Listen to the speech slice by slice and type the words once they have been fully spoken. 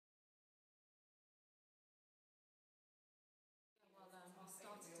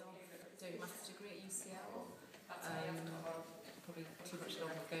be too much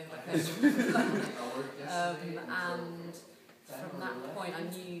longer going back home. And from that point, I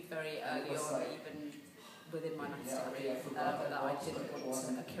knew very early on, even within my maths degree, that I didn't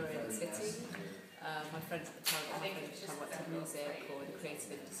want a career in the city. My friends at the time worked in music or in the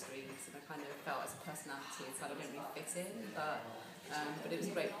creative industries, and I kind of felt as a personality inside I didn't really fit in, but it was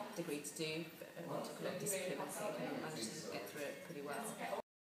a great degree to do. It took a lot of discipline, I think, and I managed to get through it pretty well.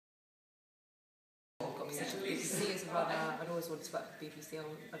 I got a position at the BBC as a runner. I'd always wanted to work for the BBC.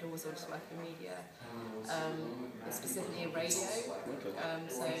 I'd always wanted to work in media, specifically in radio.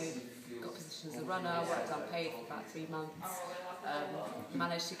 So got a position as a runner, worked unpaid for about 3 months.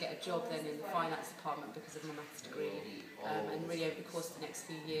 Managed to get a job then in the finance department because of my maths degree, and really over the course of the next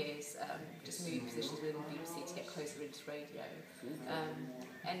few years just moved positions within the BBC to get closer into radio,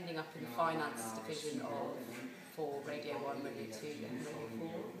 ending up in the finance division for Radio 1, Radio 2 and Radio 4.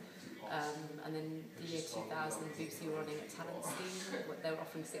 And then the year 2000, the BBC were running a talent scheme. They were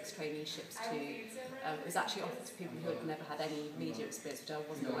offering 6 traineeships to. It was actually offered to people who had never had any media experience, which I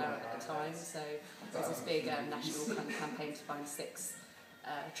wasn't aware of at the time. So there was this big national kind of campaign to find 6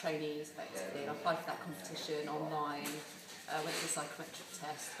 trainees, effectively. And I applied for that competition online. Went through the psychometric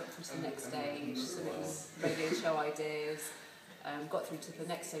test, got through to the next stage, submitting radio show ideas. Got through to the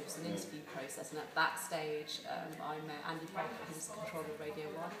next stage, was an interview process, and at that stage I met Andy Parker, who was the controller of Radio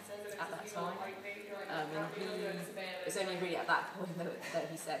 1 at that time, and it was only really at that point that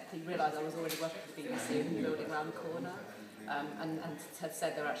he realised I was already working for the BBC in the building around the corner, and had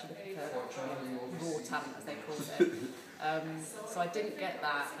said they were actually looking for raw talent, as they called it. So I didn't get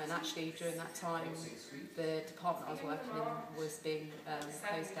that, and actually during that time the department I was working in was being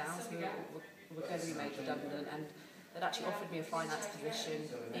closed down, so we were going to be made redundant, and they'd actually offered me a finance position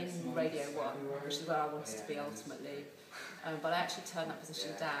in Radio 1, which is where I wanted to be ultimately. But I actually turned that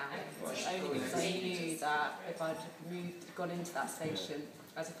position down, only because I knew that if I'd gone into that station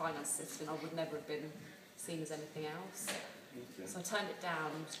as a finance assistant, I would never have been seen as anything else. So I turned it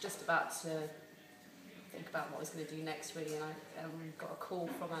down. I was just about to think about what I was going to do next, really, and I got a call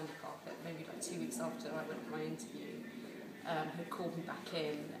from Andy Parker, maybe like 2 weeks after I went for my interview. Who called me back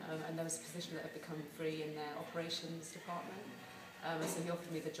in, and there was a position that had become free in their operations department. So he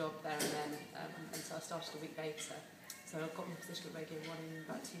offered me the job there and then, and so I started a week later. So I got my position at Radio 1 in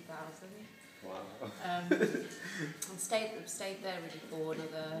about 2000. Wow. And stayed there really for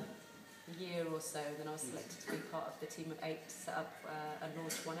another year or so, and then I was selected to be part of the team of 8 to set up and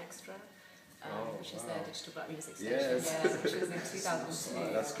launch One Extra. Which is their digital black music station, which was in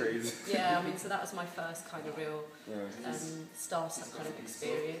 2002. That's crazy. Yeah, I mean, so that was my first kind of real start-up kind of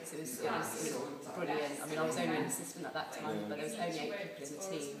experience. It was brilliant. I mean, I was only an assistant at that time, but there was only 8 people in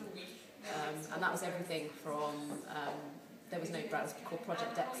the team, and that was everything from. There was no brand, it was called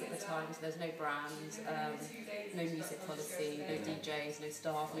Project X at the time, so there was no brand, no music policy, no DJs, no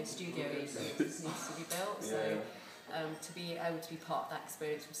staff, no studio even. It needs to be built. So. To be able to be part of that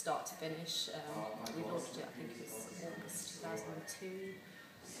experience from start to finish. We launched it, I think it was August 2002.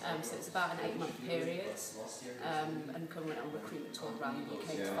 So it's about an 8-month period, and Come went on recruitment tour around the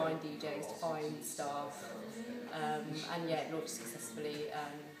UK to find DJs, to find staff, and yeah, it launched successfully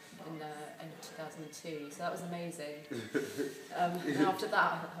in the end of 2002. So that was amazing. And after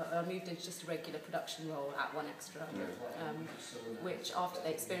that, I moved into just a regular production role at One Extra, which after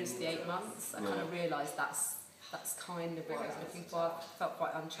they experienced the 8 months, I kind of realised that's kind of what I was looking for. I felt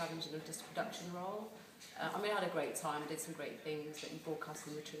quite unchallenging of just a production role. I mean, I had a great time, did some great things, that you broadcast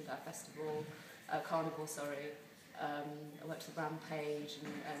on the Trinidad Festival, Carnival, sorry. I went to the Rampage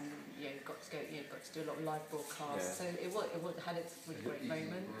and got to do a lot of live broadcasts. So it had its really great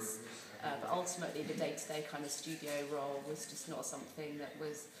moments. But ultimately, the day-to-day kind of studio role was just not something that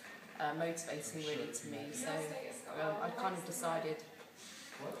was motivating really to me. So I kind of decided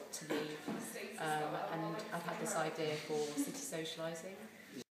to leave, and I've had this idea for CitySocialising.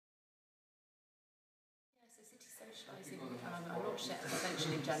 Yeah, so CitySocialising, I launched it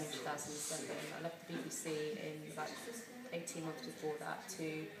eventually in January 2007. I left the BBC in about 18 months before that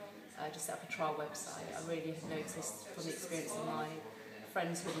to just set up a trial website. I really had noticed from the experience of my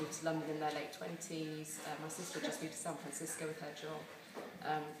friends who moved to London in their late 20s, my sister just moved to San Francisco with her job.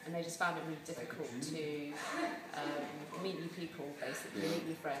 And they just found it really difficult to meet new people, basically, meet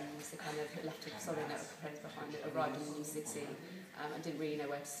new friends. They kind of left a solid network of friends behind it, arrived in a new city, and didn't really know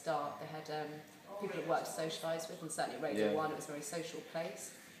where to start. They had people that worked to socialise with, and certainly at Radio 1 it was a very social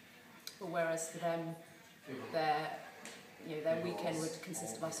place. But whereas for them, their weekend would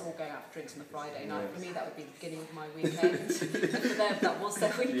consist of us all going out for drinks on a Friday night. For me, that would be the beginning of my weekend. And for them, that was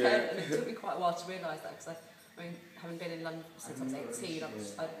their weekend, and it took me quite a while to realise that, because I mean, having been in London since I was 18,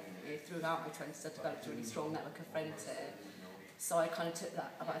 throughout my 20s, I developed a really strong network of friends here. So I kind of took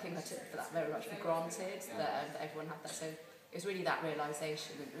that, I think I took that very much for granted, that everyone had that. So it was really that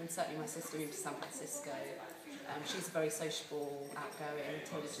realisation, and certainly my sister moved to San Francisco. She's a very sociable, outgoing,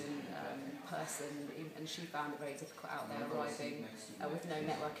 intelligent person, and she found it very difficult out there arriving with no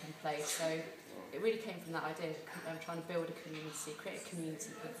network in place. So it really came from that idea of trying to build a community, create a community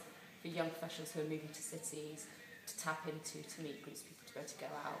for young professionals who are moving to cities, to tap into, to meet groups of people, to be able to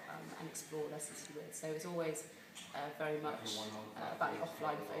go out and explore their city with. So it was always very much about the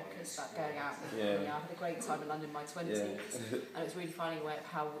offline focus, about going out. I had a great time in London in my 20s, and it was really finding a way of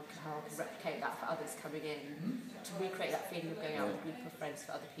how I could replicate that for others coming in, to recreate that feeling of going out with a group of friends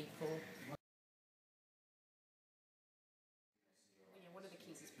for other people. One of the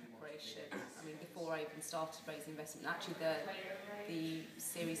keys is preparation. I mean, before I even started raising investment, actually the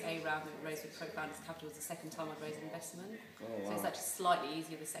Series A round that we raised with Co-Founders Capital was the second time I'd raised an investment. So it's actually slightly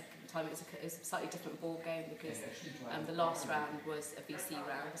easier the second time. It was a slightly different ball game because the last round was a VC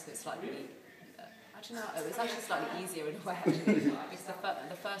round, so it's slightly. Actually, no, it was actually slightly easier in a way, actually, because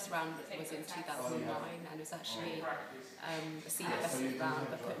the first round was in 2009, and it was actually a seed investment round,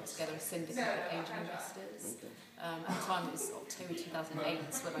 but putting together a syndicate of angel investors. At the time, it was October 2008,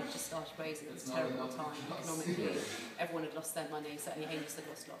 when I just started raising. It was a terrible time economically. Everyone had lost their money, certainly angels had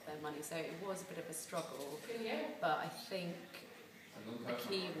lost a lot of their money, so it was a bit of a struggle. But I think the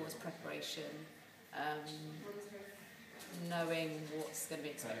key was preparation, knowing what's going to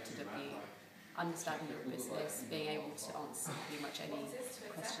be expected of you, understanding your business, being able to answer pretty much any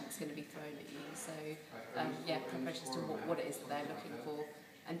question that's going to be thrown at you. So preparation as to what it is that they're looking for,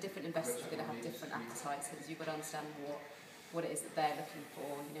 and different investors are going to have different appetites, because you've got to understand what it is that they're looking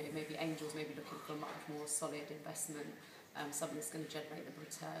for. Maybe angels may be looking for a much more solid investment, something that's going to generate them a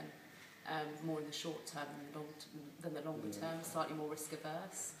return more in the short term than the longer term, slightly more risk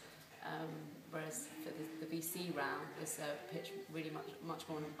averse. Whereas for the VC round, is pitched really much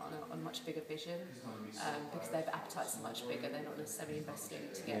more on a much bigger vision, because their appetites are much bigger. They're not necessarily investing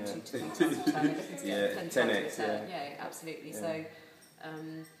to get 2 to 3 times return. They're looking to get 10 times return. Yeah, absolutely. So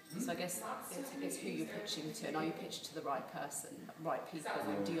I guess it's who you're pitching to, and are you pitching to the right person, right people,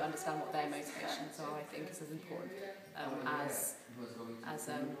 and do you understand what their motivations are? I think is as important as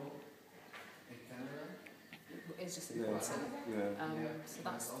is just important. So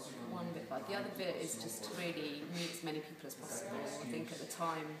that's one bit. But the other bit is just to really meet as many people as possible. I think at the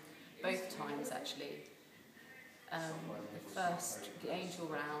time, both times actually, the angel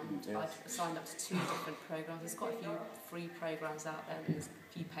round, I signed up to 2 different programs. There's quite a few free programs out there, and there's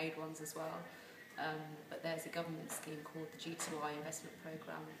a few paid ones as well. But there's a government scheme called the G2I investment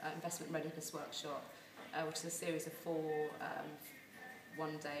program, investment readiness workshop, which is a series of 4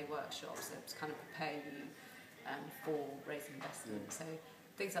 one-day workshops that kind of prepare you for raising investment. So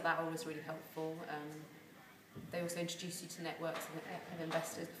things like that are always really helpful. They also introduce you to networks of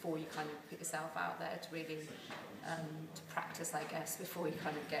investors before you kind of put yourself out there, to really to practice, I guess, before you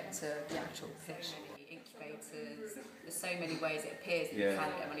kind of get to the actual pitch. Incubators, there's so many ways it appears that you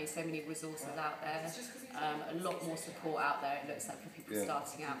can get money, so many resources out there, a lot more support out there, it looks like, for people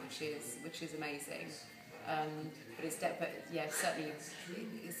starting out, which is amazing. But certainly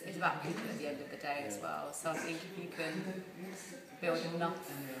it's about people at the end of the day as well. So I think if you can build enough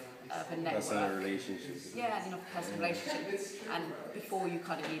of a network, personal relationships, enough personal relationships, and before you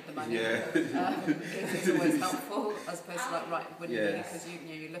kind of need the money, it's always helpful, as opposed to when you need it, because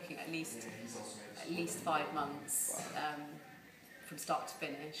you're looking at least 5 months from start to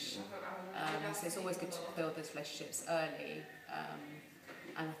finish. So it's always good to build those relationships early.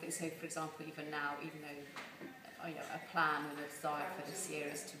 And I think so. For example, even now, even though a plan and a desire for this year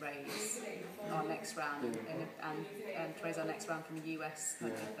is to raise our next round and to raise our next round from the US,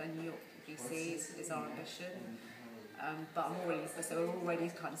 New York VC is our ambition. But we're already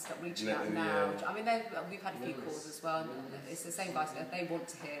kind of start reaching out now. I mean, we've had a few calls as well, and it's the same advice. They want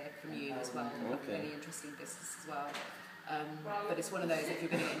to hear from you as well. Any interesting business as well. But it's one of those, if you're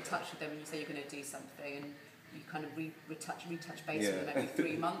going to get in touch with them and you say you're going to do something, and you kind of retouch base with them every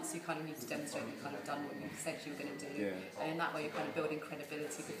 3 months, you kind of need to demonstrate you've kind of done what you said you were going to do. And in that way, you're kind of building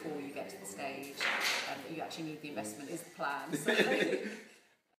credibility before you get to the stage that you actually need the investment, is the plan. So,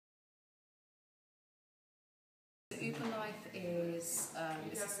 Uberlife is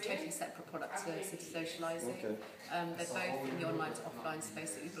it's a totally separate product to CitySocialising. They're both in the online to offline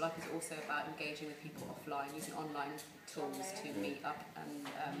space. So Uberlife is also about engaging with people offline, using online tools to meet up and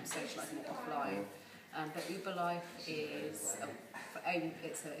socialise more offline. But Uberlife is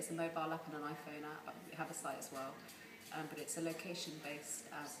it's a mobile app and an iPhone app. We have a site as well, but it's a location-based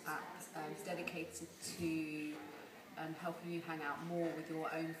app dedicated to helping you hang out more with your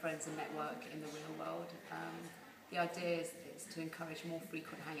own friends and network in the real world. the idea is to encourage more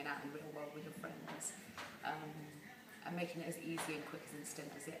frequent hanging out in the real world with your friends, and making it as easy and quick as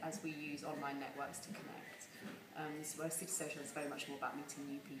instant as we use online networks to connect. So whereas City Social is very much more about meeting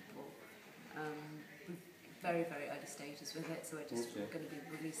new people. We're very, very early stages with it, so we're just going to be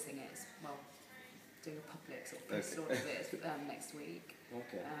releasing it, doing a public sort of press launch of it next week.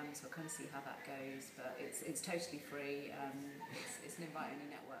 Okay. So we'll kind of see how that goes, but it's totally free. It's an invite-only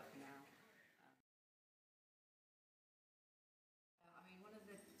network for now. I mean, one of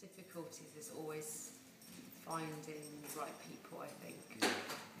the difficulties is always finding the right people. I think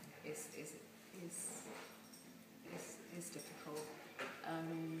is difficult.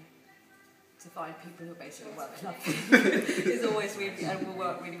 To find people who are basically well enough is always really, and we'll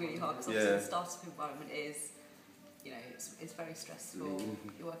work really, really hard, because obviously the startup environment is, it's very stressful.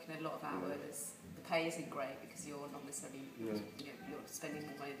 You're working a lot of hours. The pay isn't great because you're not necessarily, you're spending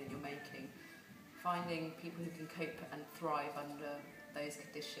more money than you're making. Finding people who can cope and thrive under those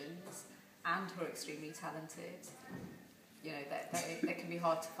conditions and who are extremely talented, they can be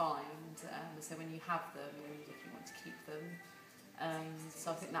hard to find. So when you have them, you want to keep them.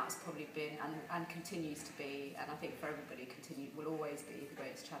 So I think that's probably been and continues to be, and I think for everybody will always be the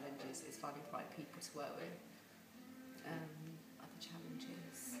greatest challenge is finding the right people to work with. Other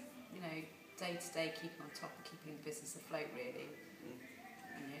challenges, day to day, keeping on top of keeping the business afloat, really.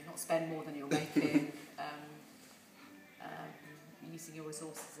 Not spend more than you're making, using your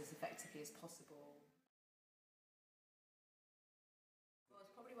resources as effectively as possible. Well,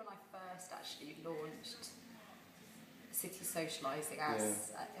 it's probably when I first actually launched City Socialising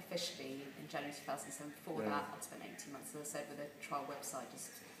as officially in January 2007. Before that, I'd spent 18 months, as I said, with a trial website, just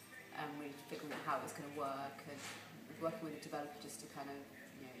really figuring out how it was going to work, and working with a developer just to kind of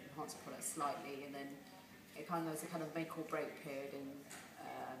enhance the product slightly, and then it kind of was a kind of make or break period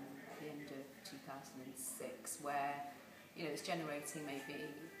at the end of 2006, where it's generating maybe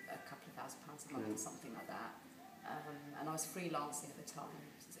a couple of £1,000 a month or something like that, and I was freelancing at the time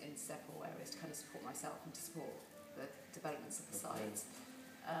in several areas to kind of support myself and to support the developments of the site,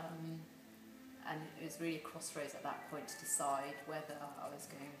 and it was really a crossroads at that point to decide whether I was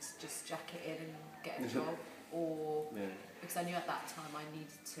going to just jack it in and get a job, or because I knew at that time I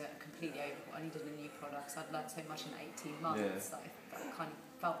needed to completely overhaul. I needed a new product. So I'd learned so much in 18 months that I kind of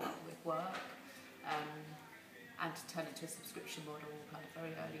felt that with work, and to turn it to a subscription model kind of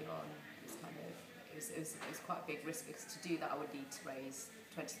very early on it was quite a big risk, because to do that I would need to raise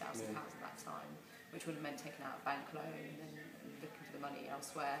 £20,000 at that time, which would have meant taking out a bank loan and looking for the money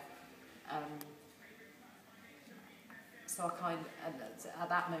elsewhere. So at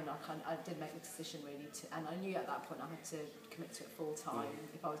that moment I did make the decision really and I knew at that point I had to commit to it full time.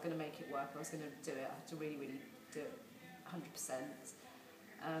 If I was going to make it work, I was going to do it, I had to really, really do it 100%.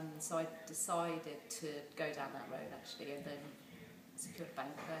 So I decided to go down that road actually, and then secured a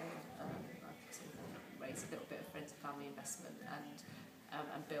bank loan. I sort of raised a little bit of friends and family investment,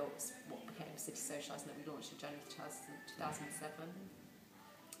 and built what became City Socialising, that we launched in January 2007.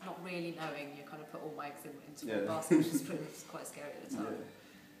 Not really knowing, you kind of put all my eggs into one basket, which was quite scary at the time.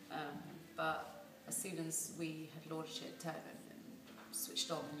 But as soon as we had launched it and switched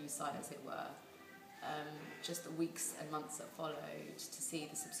on the new site, as it were, just the weeks and months that followed to see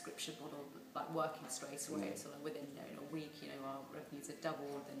the subscription model working straight away. So within a week, our revenues had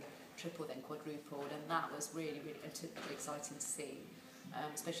doubled, then tripled, then quadrupled, and that was really, really exciting to see.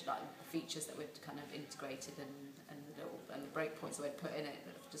 Especially the features that we'd kind of integrated and the breakpoints that we'd put in it,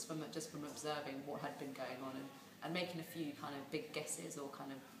 just from observing what had been going on and making a few kind of big guesses or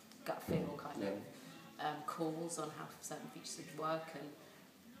kind of gut feel kind of calls on how certain features would work,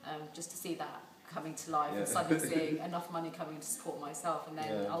 and just to see that coming to life and suddenly seeing enough money coming to support myself, and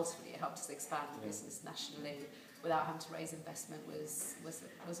then ultimately it helped us expand the business nationally without having to raise investment was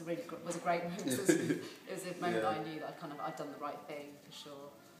a great moment. It was a moment that I knew that I'd done the right thing for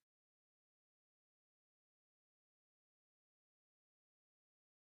sure.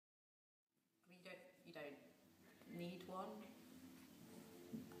 I mean, you don't need one.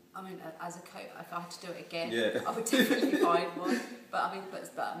 I mean, as a coach, if I had to do it again, I would definitely find one. But I mean,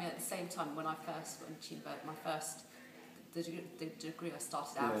 at the same time, when I first went to university, the degree I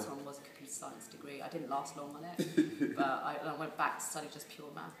started out on was a computer science degree. I didn't last long on it, but I went back to study just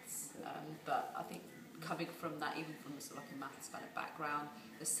pure maths. But I think coming from that, even from sort of like a maths kind of background,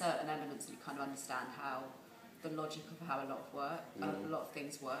 there's certain elements that you kind of understand how the logic of how a lot of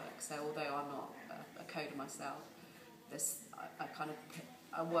things work. So although I'm not a coder myself,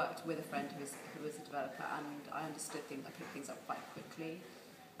 I worked with a friend who was a developer, and I understood things. I picked things up quite quickly.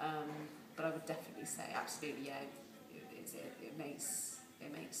 But I would definitely say, absolutely, it makes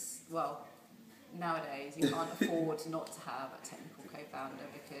nowadays you can't afford not to have a technical co-founder,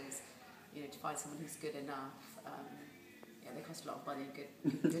 because to find someone who's good enough, they cost a lot of money, good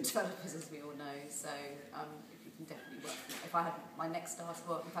developers, as we all know. So if you can definitely work. If I had my next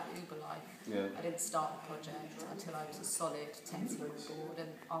startup, in fact Uberlife, I didn't start the project until I was a solid tech team on board,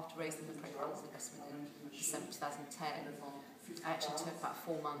 and after raising the pre-funds investment in December 2010, I actually took about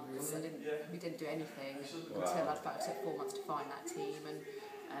 4 months. We didn't do anything until I took 4 months to find that team,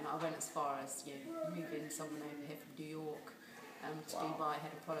 and I went as far as moving someone over here from New York to be my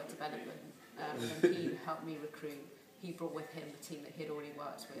head of product development, and he helped me recruit. He brought with him the team that he'd already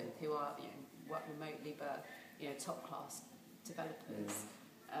worked with, who are work remotely, but top class developers.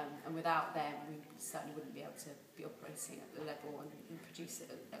 And without them, we certainly wouldn't be able to be operating at the level and produce it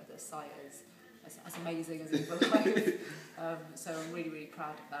at the site as amazing as Uberlife. So I'm really, really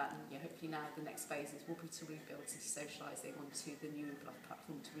proud of that, and hopefully now the next phases will be to rebuild City Socialising onto the new Uberlife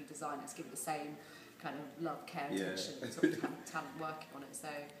platform, to redesign it, to give it the same kind of love, care, attention, sort of talent working on it.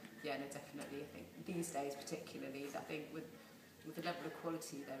 So no, definitely, I think these days particularly, I think with the level of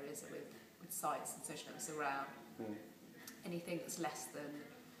quality there is with sites and social networks around, anything that's less than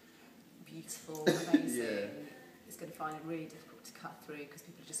beautiful, amazing, is going to find it really difficult to cut through, because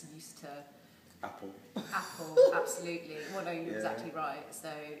people are just used to Apple, absolutely. Well, no, you're exactly right.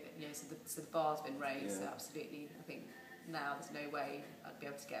 So, so the bar's been raised. So, absolutely, I think now there's no way I'd be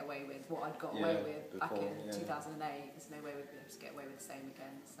able to get away with what I'd got away with back in 2008. There's no way we'd be able to get away with the same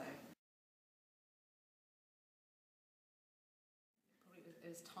again. So, probably it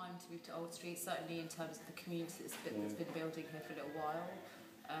was time to move to Old Street. Certainly, in terms of the community that's been building here for a little while.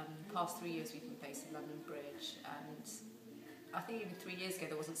 The past 3 years, we've been based in London Bridge, and I think even 3 years ago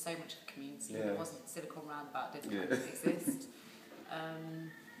there wasn't so much of a community. There wasn't Silicon Roundabout didn't kind of exist.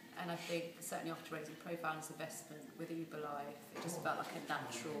 And I think certainly after raising Profound's investment with Uberlife, it just felt like a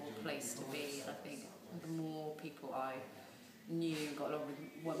natural place to be. And I think the more people I knew and got along with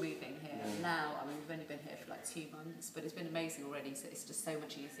were moving here. Now, I mean, we've only been here for like 2 months, but it's been amazing already. So it's just so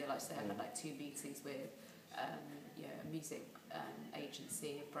much easier. Like I said, I've had like 2 meetings with a music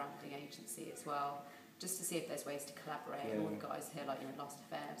agency, a branding agency as well, just to see if there's ways to collaborate. And all the guys here, like Last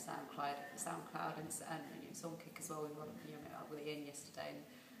FM, SoundCloud, and Songkick as well. We were out with Ian yesterday, and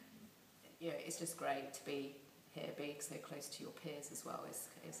it's just great to be here, being so close to your peers as well.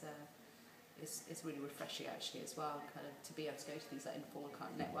 It's really refreshing actually as well, kind of to be able to go to these like informal kind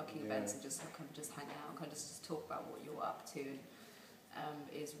of networking events and just kind of just hang out and kind of just talk about what you're up to.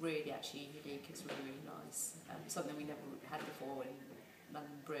 Is really actually unique. It's really, really nice. Something we never had before in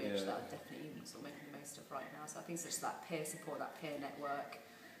London Bridge that I'm definitely sort of making the most of right now. So I think it's just that peer support, that peer network.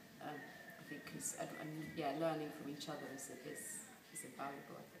 I think learning from each other is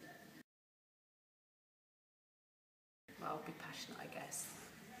invaluable. I think. Well, be passionate, I guess.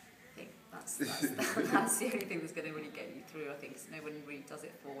 I think that's the only thing that's going to really get you through. I think no one really does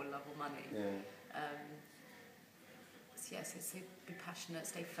it for love or money. So be passionate,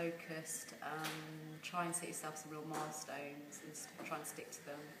 stay focused, try and set yourself some real milestones and try and stick to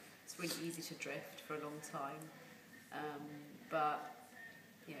them. It's really easy to drift for a long time, but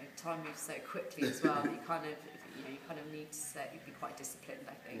time moves so quickly as well. You kind of need to be quite disciplined,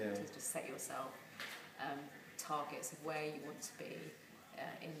 I think, to just set yourself targets of where you want to be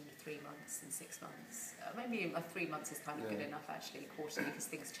in 3 months and 6 months. Maybe 3 months is kind of good enough actually, quarterly, because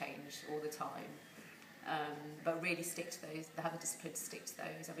things change all the time. But really stick to those, have the discipline to stick to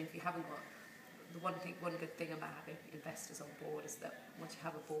those. I mean, if you haven't got, one good thing about having investors on board is that once you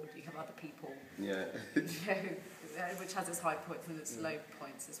have a board, you have other people, which has its high points and its low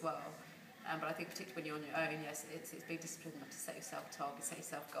points as well. But I think particularly when you're on your own, yes, it's being disciplined enough to set yourself targets, set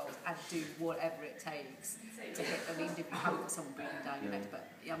yourself goals, and do whatever it takes to hit them, even if you haven't got someone breathing down your neck. But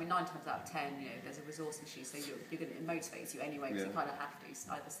I mean, 9 times out of 10, there's a resource issue, so you're going to, it motivates you anyway, because you kind of have to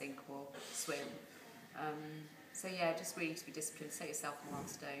either sink or swim. Just really to be disciplined, set yourself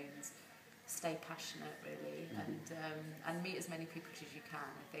milestones, stay passionate really, and meet as many people as you can.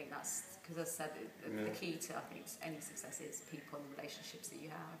 I think that's, because as I said, the key to any success is people and the relationships that you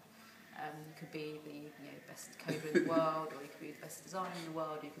have. You could be the best coder in the world, or you could be the best designer in the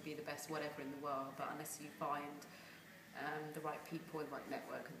world, you could be the best whatever in the world, but unless you find the right people, the right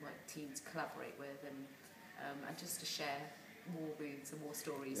network, and the right team to collaborate with, and just to share more wounds and more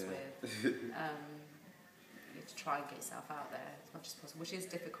stories with. To try and get yourself out there as much as possible, which is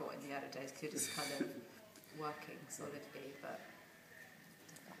difficult in the early days because you're just kind of working solidly, but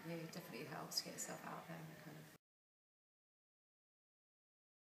it definitely helps to get yourself out there and kind of